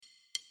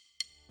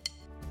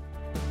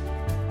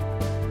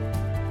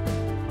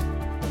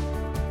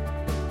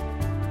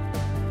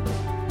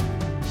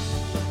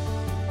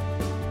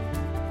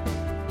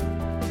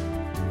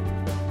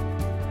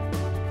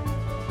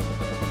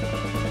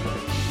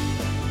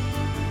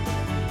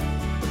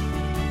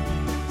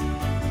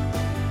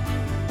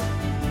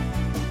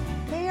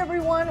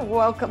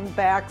welcome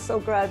back.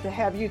 So glad to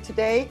have you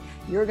today.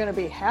 You're going to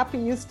be happy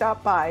you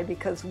stopped by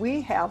because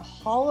we have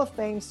Hall of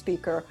Fame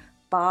speaker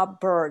Bob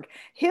Burg.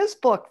 His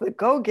book, The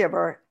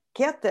Go-Giver,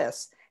 get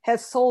this,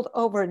 has sold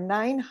over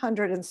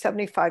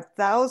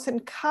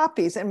 975,000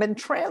 copies and been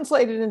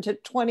translated into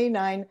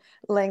 29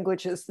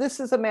 languages. This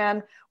is a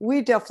man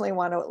we definitely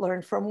want to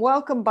learn from.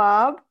 Welcome,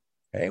 Bob.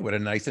 Hey, what a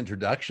nice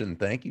introduction.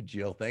 Thank you,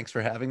 Jill. Thanks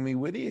for having me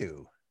with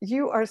you.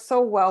 You are so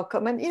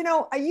welcome. And you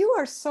know, you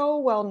are so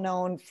well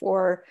known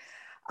for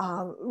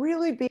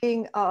really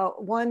being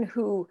one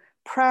who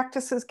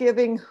practices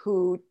giving,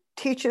 who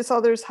teaches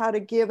others how to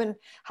give and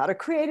how to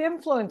create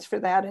influence for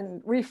that and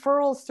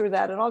referrals through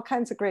that and all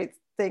kinds of great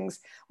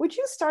things. Would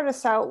you start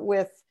us out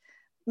with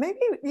maybe,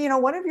 you know,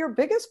 one of your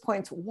biggest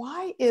points?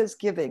 Why is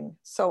giving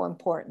so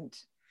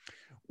important?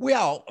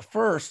 Well,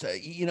 first,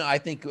 I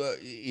think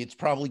it's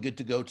probably good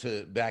to go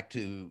back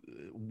to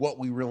what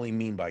we really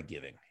mean by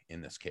giving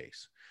in this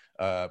case.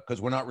 Because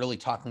we're not really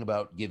talking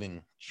about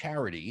giving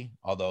charity,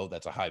 although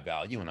that's a high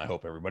value, and I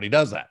hope everybody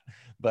does that.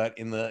 But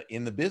in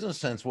the business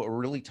sense, what we're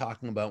really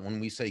talking about when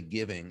we say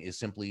giving is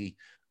simply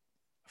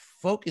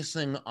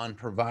focusing on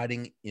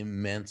providing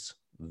immense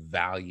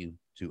value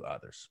to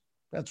others.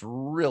 That's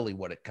really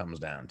what it comes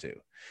down to.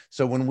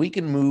 So when we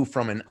can move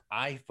from an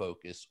I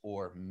focus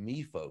or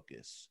me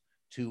focus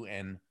to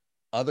an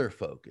other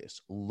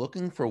focus,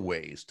 looking for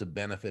ways to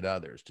benefit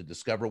others, to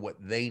discover what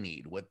they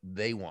need, what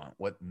they want,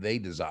 what they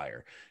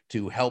desire,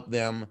 to help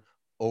them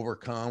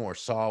overcome or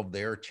solve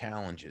their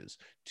challenges,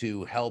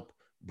 to help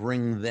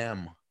bring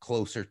them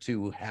closer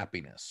to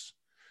happiness.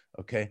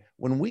 Okay.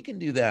 When we can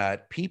do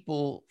that,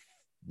 people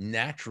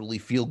naturally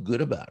feel good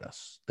about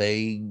us.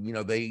 They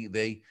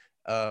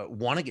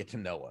want to get to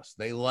know us.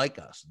 They like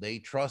us. They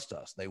trust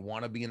us. They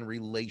want to be in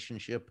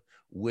relationship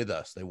with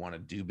us. They want to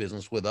do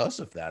business with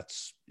us if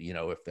that's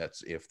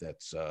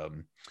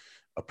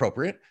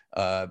appropriate.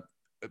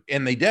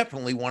 And they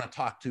definitely want to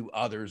talk to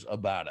others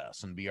about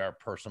us and be our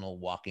personal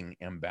walking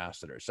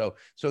ambassador. So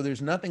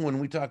there's nothing when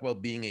we talk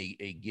about being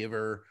a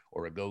giver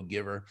or a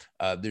go-giver,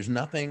 there's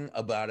nothing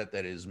about it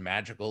that is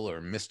magical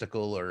or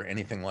mystical or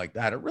anything like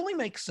that. It really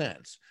makes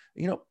sense.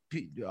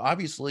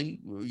 Obviously,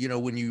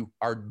 when you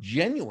are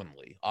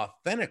genuinely,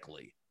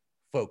 authentically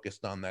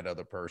focused on that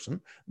other person,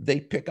 they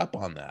pick up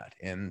on that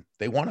and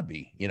they want to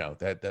be,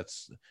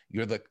 that's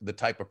you're the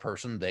type of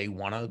person they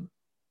want to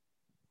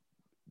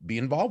be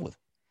involved with.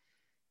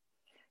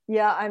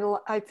 Yeah,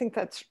 I think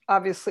that's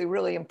obviously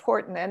really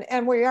important.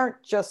 And we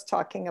aren't just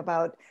talking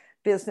about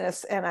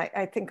business. And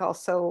I think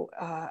also,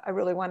 I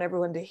really want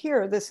everyone to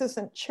hear this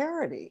isn't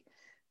charity,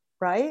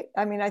 right?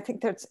 I mean, I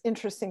think that's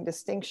interesting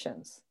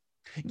distinctions.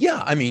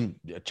 Yeah, I mean,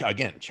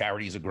 again,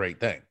 charity is a great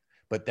thing,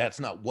 but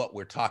that's not what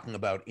we're talking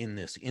about in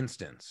this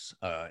instance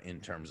in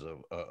terms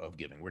of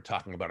giving. We're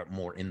talking about it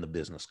more in the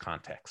business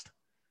context.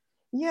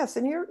 Yes,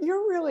 and you're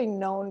really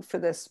known for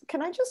this.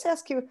 Can I just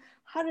ask you,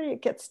 how did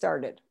it get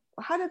started?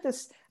 How did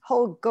this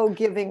whole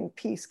go-giving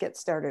piece get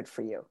started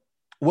for you?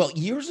 Well,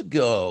 years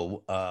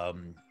ago,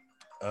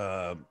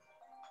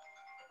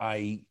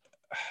 I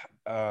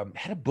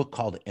had a book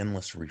called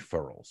Endless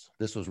Referrals.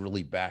 This was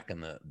really back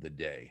in the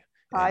day.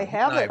 And I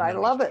have it. I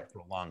love it. For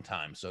a long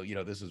time. So,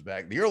 this is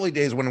back the early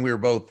days when we were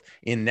both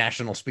in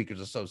National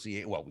Speakers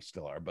Association. Well, we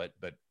still are, but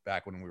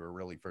back when we were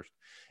really first.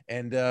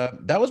 And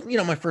that was,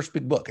 my first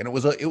big book. And it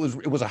was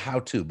a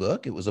how-to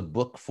book. It was a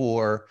book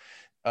for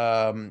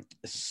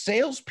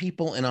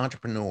salespeople and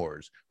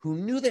entrepreneurs who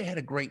knew they had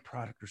a great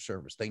product or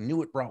service. They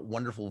knew it brought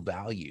wonderful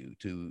value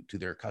to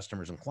their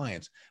customers and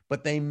clients,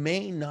 but they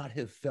may not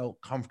have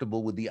felt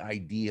comfortable with the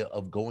idea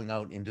of going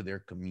out into their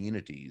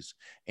communities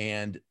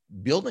and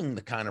building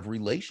the kind of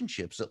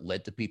relationships that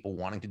led to people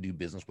wanting to do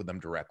business with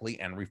them directly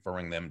and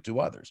referring them to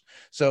others.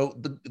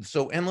 So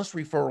Endless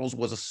Referrals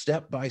was a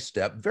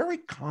step-by-step, very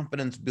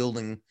confidence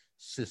building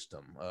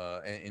system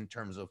in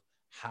terms of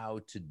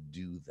how to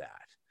do that.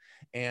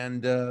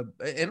 And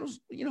it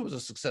was, it was a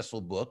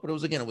successful book, but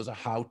it was a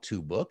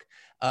how-to book.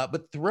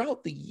 But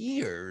throughout the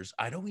years,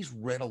 I'd always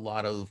read a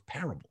lot of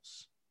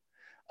parables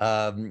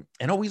and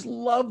always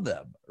loved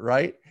them,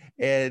 right?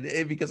 And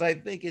because I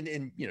think,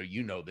 and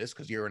you know this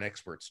because you're an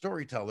expert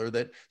storyteller,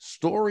 that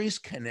stories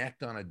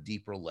connect on a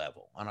deeper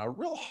level, on a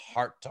real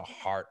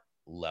heart-to-heart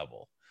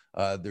level.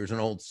 There's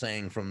an old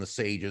saying from the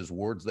sages,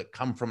 words that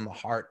come from the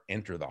heart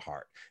enter the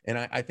heart. And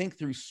I think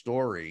through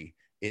story,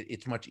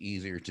 it's much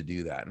easier to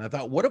do that. And I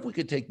thought, what if we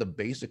could take the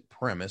basic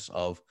premise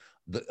of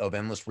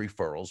Endless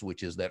Referrals,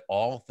 which is that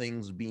all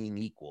things being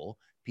equal,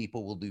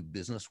 people will do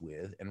business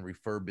with and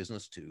refer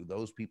business to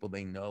those people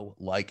they know,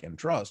 like, and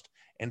trust,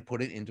 and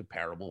put it into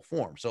parable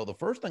form. So the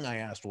first thing I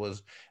asked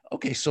was,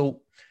 okay,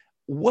 so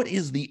what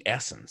is the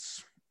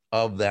essence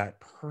of that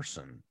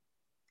person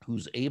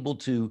who's able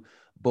to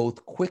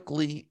both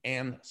quickly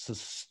and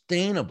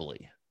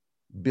sustainably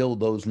build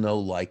those know,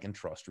 like, and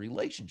trust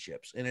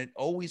relationships. And it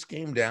always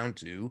came down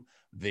to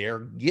they're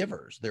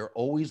givers. They're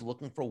always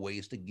looking for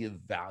ways to give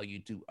value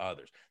to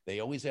others. They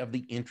always have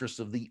the interests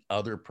of the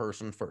other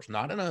person first,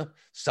 not in a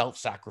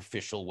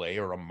self-sacrificial way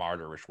or a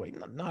martyrish way,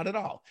 not at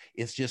all.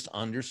 It's just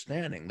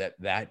understanding that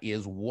that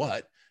is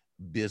what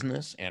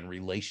business and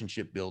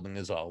relationship building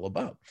is all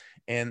about.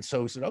 And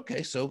so we said,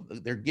 okay, so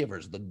they're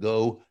givers, the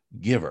go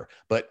giver.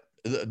 But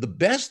the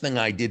best thing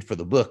I did for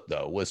the book,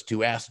 though, was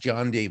to ask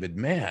John David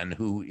Mann,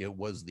 who it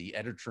was the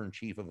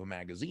editor-in-chief of a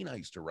magazine I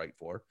used to write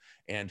for,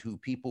 and who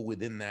people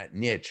within that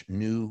niche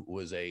knew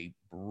was a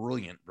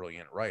brilliant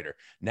writer.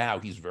 Now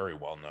he's very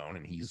well known,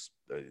 and he's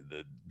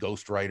the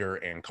ghostwriter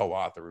and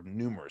co-author of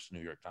numerous New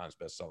York Times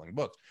best-selling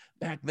books.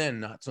 Back then,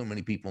 not so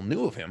many people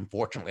knew of him.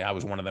 Fortunately, I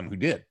was one of them who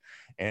did.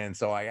 And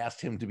so I asked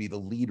him to be the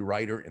lead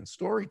writer and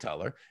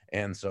storyteller.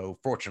 And so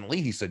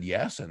fortunately, he said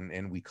yes,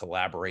 and we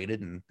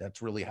collaborated. And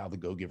that's really how the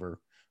Go Giver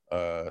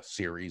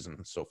series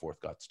and so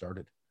forth got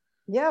started.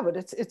 Yeah, but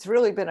it's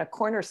really been a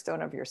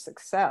cornerstone of your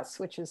success,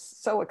 which is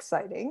so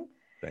exciting.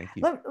 Thank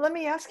you. Let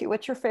me ask you,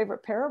 what's your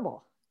favorite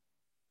parable?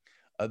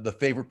 The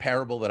favorite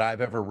parable that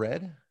I've ever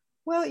read?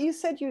 Well, you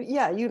said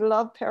you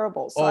love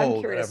parables. So I'm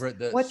curious,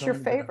 what's your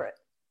favorite?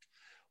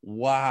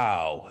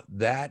 Wow,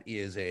 that's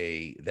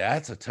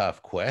a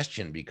tough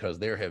question, because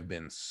there have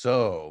been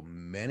so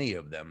many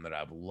of them that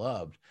I've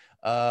loved.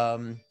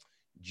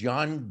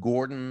 John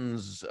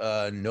Gordon's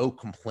No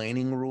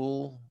Complaining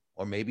Rule,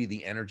 or maybe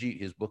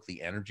his book,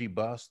 The Energy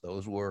Bus.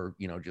 Those were,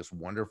 just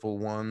wonderful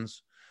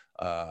ones.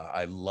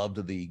 I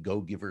loved the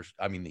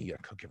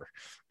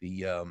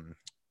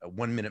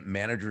One Minute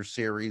Manager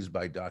series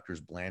by Doctors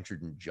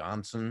Blanchard and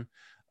Johnson.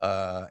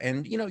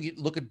 And you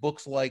look at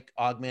books like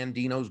Og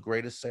Mandino's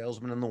Greatest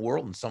Salesman in the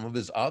World and some of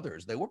his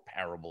others. They were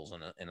parables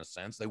in a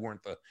sense. They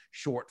weren't the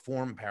short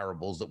form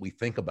parables that we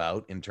think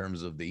about in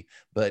terms of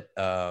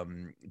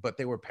but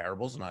they were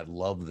parables, and I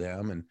love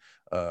them.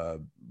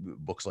 And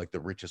books like The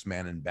Richest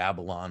Man in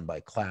Babylon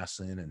by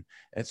Klassen,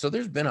 and so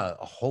there's been a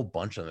whole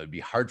bunch of them. It'd be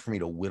hard for me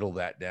to whittle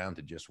that down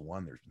to just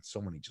one. There's been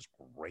so many just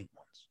great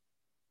ones.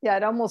 Yeah,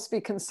 I'd almost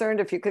be concerned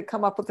if you could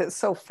come up with it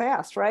so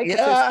fast, right?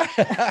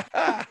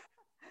 Yeah.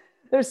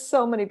 There's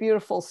so many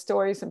beautiful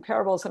stories and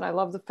parables, and I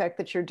love the fact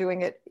that you're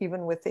doing it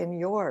even within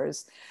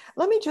yours.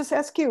 Let me just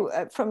ask you,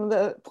 from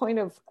the point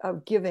of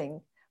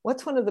giving,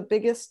 what's one of the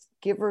biggest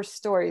giver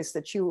stories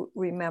that you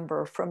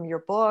remember from your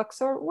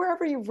books or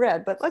wherever you've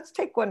read? But let's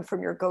take one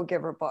from your Go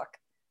Giver book.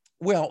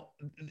 Well,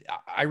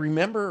 I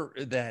remember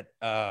that,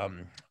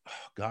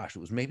 it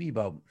was maybe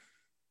about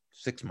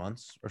 6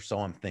 months or so,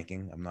 I'm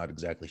not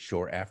exactly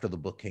sure, after the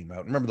book came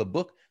out. Remember,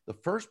 the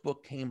first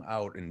book came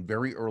out in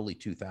very early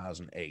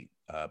 2008,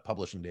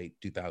 publishing date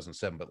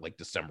 2007, but like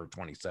December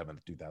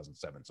 27th,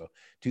 2007. So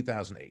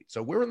 2008.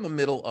 So we're in the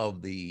middle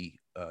of the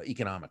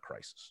economic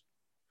crisis.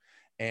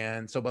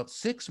 And so about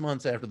 6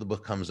 months after the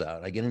book comes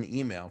out, I get an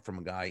email from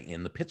a guy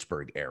in the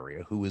Pittsburgh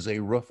area who is a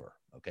roofer.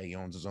 Okay. He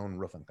owns his own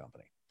roofing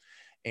company.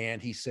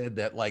 And he said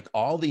that, like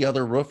all the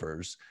other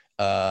roofers,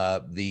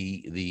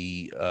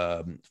 the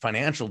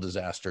financial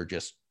disaster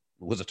just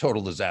was a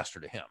total disaster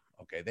to him.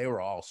 Okay. They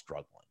were all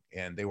struggling,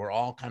 and they were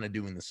all kind of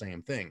doing the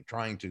same thing,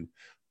 trying to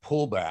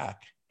pull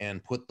back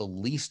and put the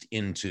least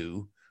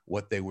into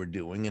what they were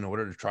doing in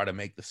order to try to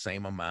make the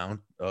same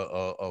amount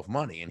of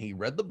money. And he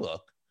read the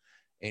book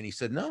and he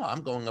said, no,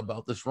 I'm going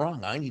about this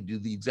wrong. I need to do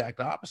the exact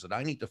opposite.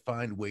 I need to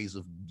find ways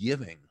of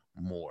giving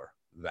more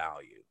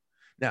value.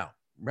 Now,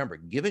 remember,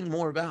 giving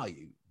more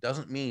value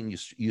doesn't mean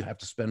you have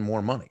to spend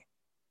more money.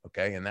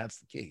 Okay. And that's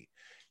the key.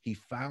 He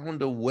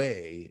found a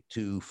way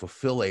to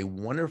fulfill a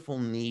wonderful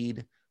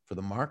need for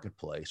the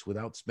marketplace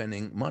without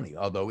spending money,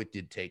 although it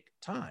did take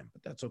time,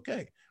 but that's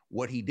okay.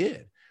 What he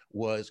did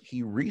was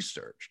he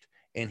researched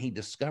and he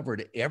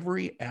discovered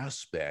every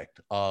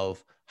aspect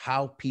of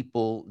how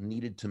people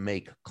needed to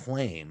make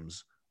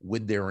claims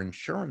with their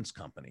insurance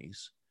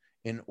companies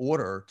in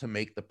order to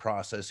make the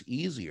process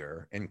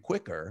easier and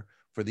quicker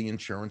for the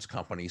insurance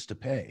companies to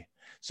pay.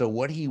 So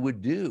what he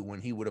would do when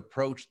he would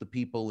approach the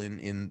people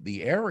in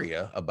the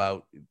area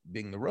about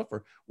being the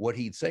roofer, what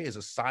he'd say is,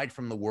 aside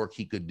from the work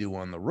he could do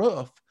on the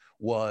roof,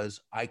 was,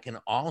 I can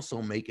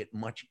also make it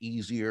much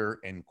easier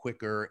and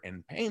quicker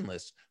and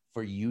painless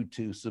for you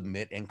to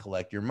submit and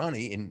collect your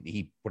money. And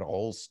he put a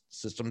whole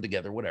system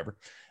together, whatever.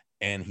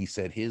 And he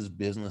said his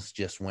business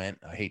just went,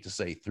 I hate to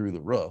say through the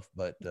roof,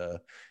 but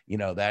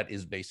that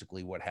is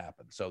basically what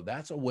happened. So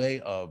that's a way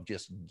of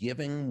just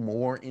giving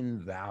more in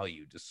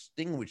value,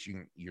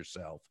 distinguishing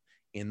yourself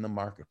in the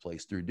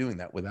marketplace through doing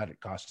that without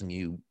it costing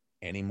you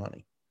any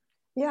money.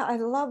 Yeah, I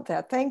love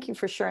that. Thank you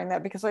for sharing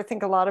that, because I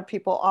think a lot of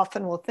people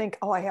often will think,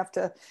 oh, I have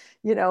to,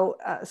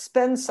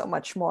 spend so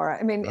much more.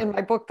 I mean, right. In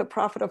my book, The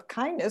Profit of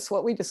Kindness,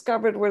 what we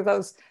discovered were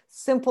those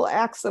simple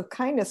acts of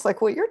kindness,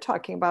 like what you're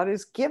talking about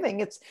is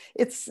giving.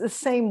 It's the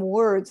same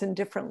words in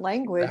different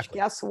language. Exactly.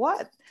 Guess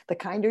what? The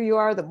kinder you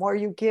are, the more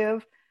you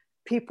give,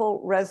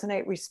 people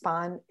resonate,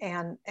 respond,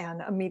 and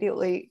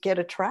immediately get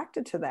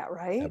attracted to that,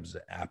 right?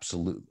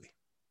 Absolutely.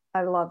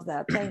 I love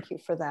that. Thank you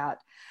for that.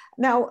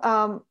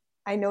 Now,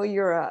 I know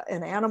you're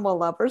an animal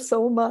lover,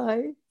 so am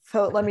I.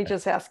 So let me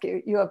just ask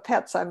you, you have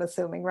pets, I'm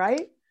assuming,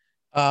 right?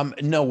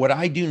 No, what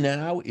I do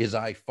now is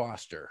I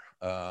foster.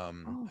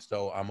 Oh,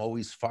 So I'm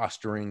always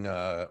fostering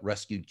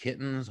rescued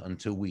kittens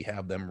until we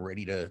have them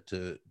ready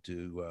to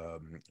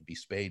be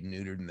spayed and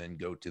neutered and then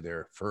go to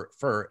their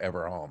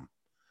forever home.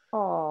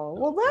 oh,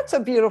 well, So that's yeah,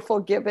 a beautiful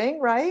giving,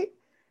 right?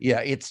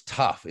 yeah, it's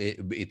tough.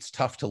 It's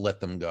tough to let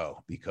them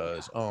go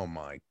because oh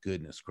my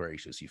goodness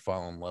gracious, you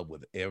fall in love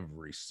with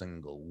every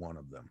single one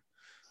of them.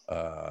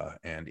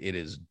 And it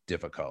is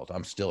difficult.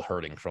 I'm still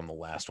hurting from the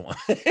last one,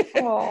 but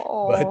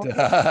Oh,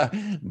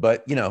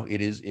 but you know,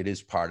 it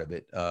is part of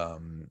it.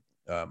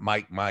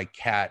 My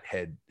cat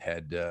had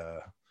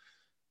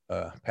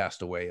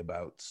passed away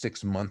about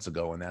 6 months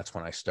ago, and that's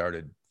when I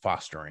started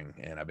fostering,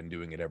 and I've been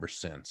doing it ever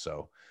since.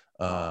 So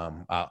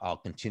oh, I'll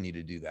continue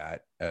to do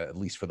that at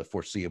least for the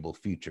foreseeable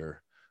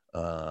future.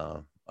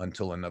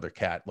 Until another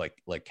cat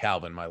like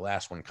Calvin, my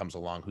last one, comes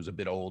along, who's a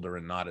bit older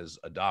and not as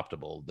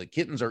adoptable. The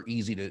kittens are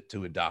easy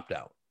to adopt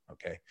out,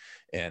 okay,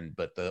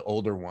 but the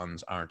older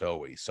ones aren't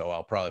always. So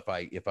I'll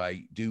probably, if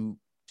I do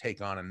take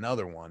on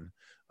another one,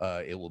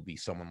 it will be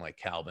someone like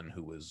Calvin,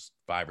 who was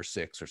 5 or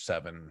 6 or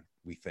 7,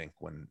 we think,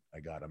 when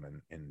I got him,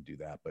 and do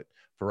that. But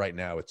for right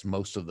now, it's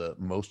most of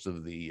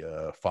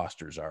the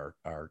fosters are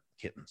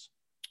kittens.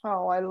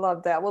 oh, I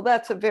love that. Well,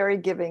 that's a very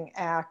giving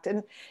act.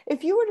 And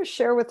if you were to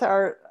share with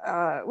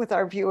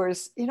our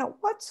viewers, you know,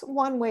 what's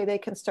one way they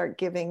can start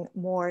giving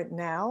more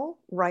now,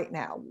 right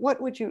now?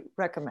 What would you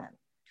recommend?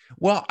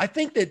 Well, I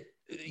think that,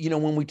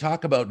 when we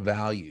talk about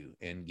value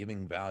and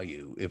giving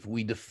value, if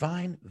we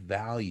define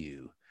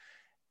value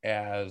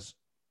as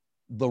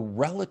the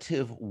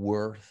relative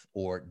worth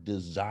or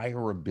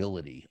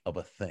desirability of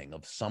a thing,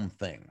 of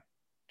something,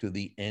 to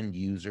the end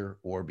user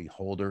or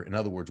beholder. In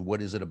other words,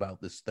 what is it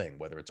about this thing,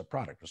 whether it's a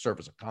product, a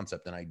service, a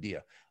concept, an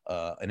idea,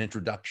 an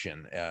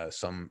introduction,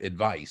 some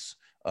advice,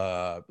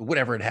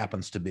 whatever it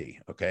happens to be,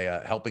 okay,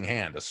 a helping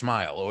hand, a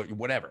smile, or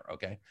whatever,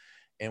 okay?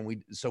 And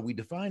we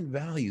define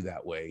value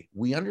that way.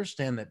 We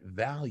understand that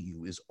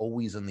value is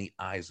always in the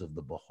eyes of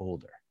the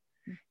beholder.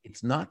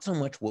 It's not so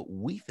much what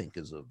we think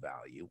is of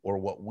value or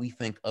what we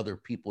think other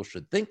people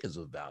should think is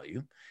of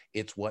value.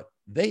 It's what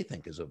they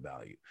think is of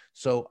value.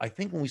 So I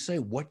think when we say,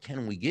 what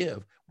can we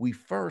give? We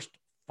first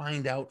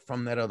find out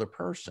from that other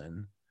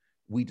person,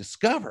 we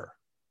discover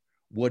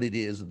what it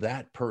is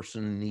that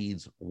person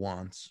needs,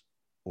 wants,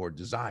 or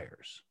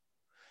desires.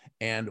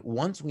 And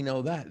once we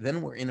know that,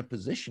 then we're in a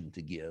position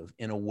to give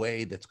in a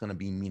way that's going to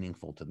be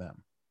meaningful to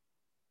them.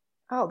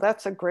 Oh,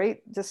 that's a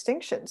great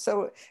distinction.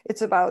 So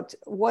it's about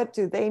what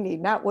do they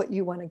need, not what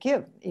you want to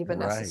give, even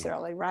Right,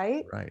 necessarily,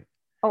 right? right.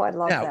 Oh, I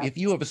love Now, that. if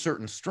you have a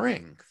certain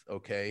strength,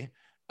 okay,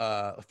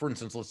 for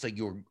instance, let's say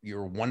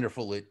you're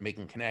wonderful at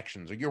making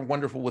connections, or you're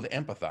wonderful with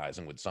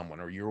empathizing with someone,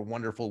 or you're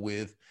wonderful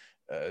with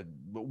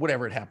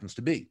whatever it happens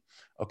to be,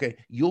 okay,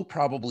 you'll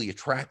probably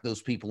attract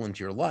those people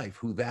into your life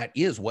who that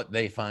is what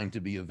they find to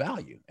be of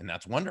value, and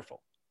that's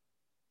wonderful.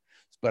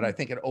 But I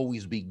think it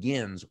always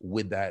begins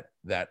with that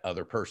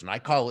other person. I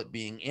call it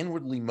being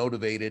inwardly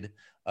motivated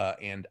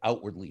and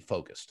outwardly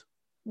focused.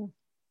 Mm,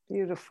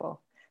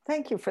 beautiful.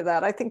 Thank you for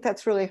that. I think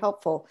that's really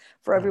helpful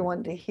for Oh,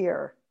 everyone to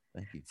hear.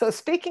 thank you. So,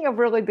 speaking of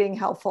really being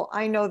helpful,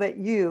 I know that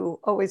you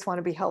always want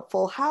to be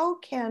helpful. How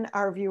can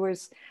our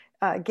viewers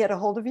get a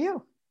hold of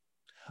you?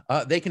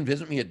 They can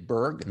visit me at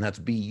Burg, and that's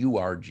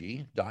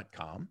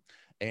BURG.com.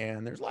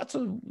 And there's lots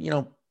of,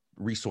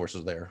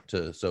 resources there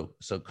so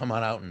come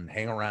on out and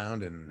hang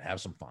around and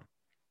have some fun.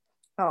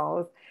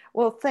 Oh,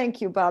 well,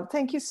 thank you, Bob.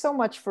 Thank you so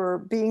much for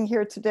being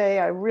here today.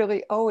 I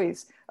really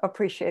always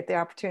appreciate the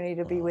opportunity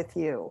to be with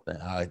you.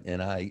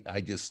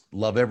 I just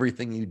love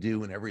everything you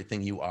do and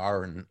everything you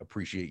are, and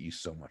appreciate you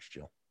so much,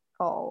 Jill.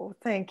 Oh,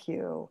 thank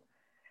you.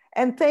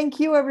 And thank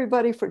you,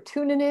 everybody, for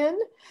tuning in.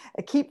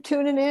 Keep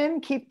tuning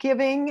in, keep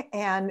giving,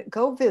 and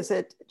go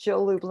visit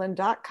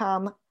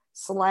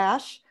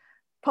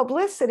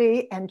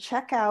jilllublin.com/publicity and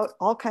check out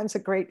all kinds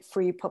of great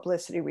free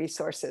publicity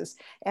resources.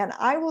 And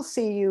I will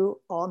see you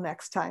all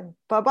next time.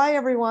 Bye-bye,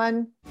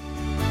 everyone.